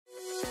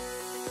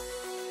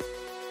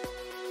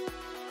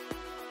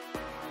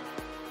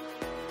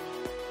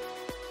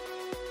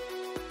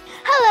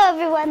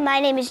everyone, my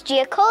name is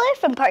Gia Kohler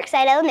from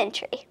Parkside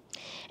Elementary.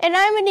 And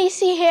I'm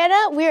Anisi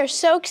Hanna. We are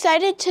so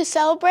excited to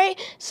celebrate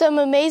some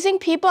amazing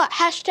people at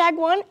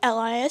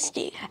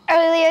 #1LISD.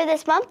 Earlier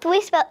this month,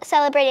 we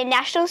celebrated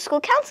National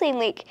School Counseling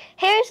Week.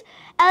 Here's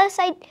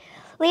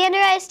Leander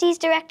ISD's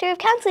Director of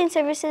Counseling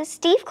Services,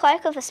 Steve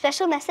Clark, with a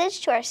special message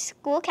to our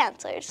school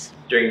counselors.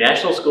 During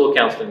National School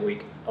Counseling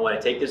Week, I want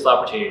to take this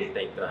opportunity to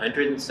thank the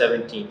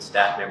 117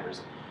 staff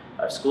members,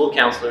 our school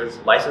counselors,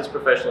 licensed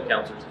professional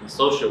counselors, and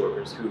social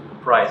workers who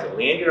comprise the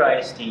Leander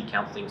ISD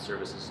Counseling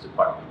Services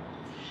Department.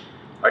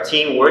 Our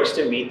team works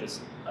to meet the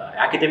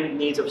academic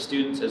needs of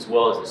students as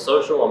well as the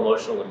social,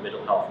 emotional, and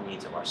mental health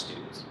needs of our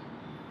students.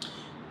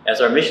 As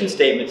our mission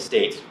statement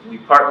states, we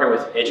partner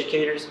with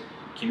educators,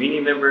 community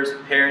members,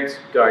 parents,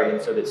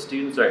 guardians, so that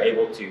students are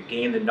able to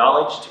gain the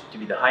knowledge to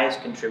be the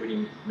highest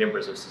contributing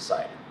members of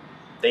society.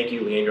 Thank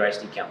you, Leander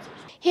ISD counselors.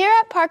 Here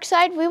at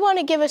Parkside, we want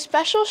to give a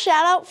special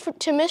shout out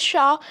to Ms.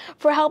 Shaw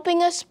for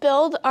helping us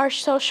build our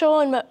social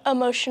and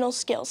emotional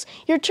skills.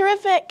 You're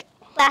terrific.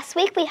 Last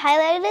week, we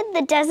highlighted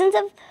the dozens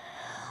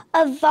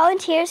of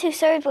volunteers who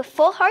served with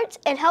full hearts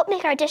and helped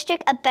make our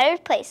district a better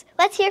place.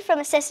 Let's hear from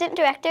Assistant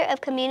Director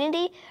of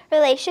Community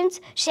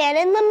Relations,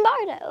 Shannon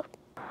Lombardo.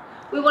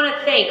 We want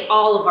to thank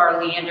all of our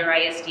Leander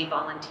ISD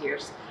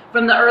volunteers,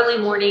 from the early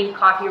morning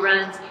coffee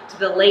runs to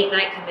the late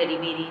night committee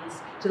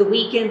meetings, to the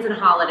weekends and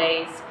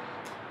holidays,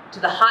 to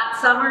the hot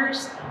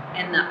summers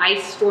and the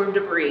ice storm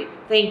debris.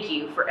 Thank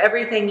you for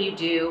everything you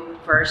do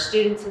for our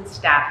students and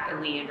staff in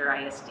Leander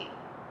ISD.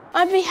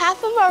 On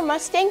behalf of our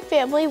Mustang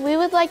family, we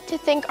would like to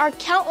thank our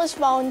countless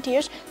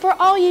volunteers for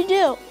all you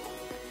do.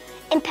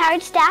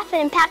 Empowered staff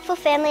and impactful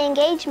family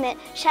engagement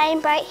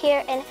shine bright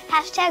here in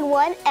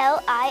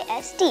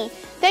 #1LISD.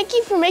 Thank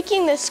you for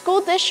making this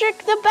school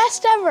district the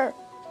best ever.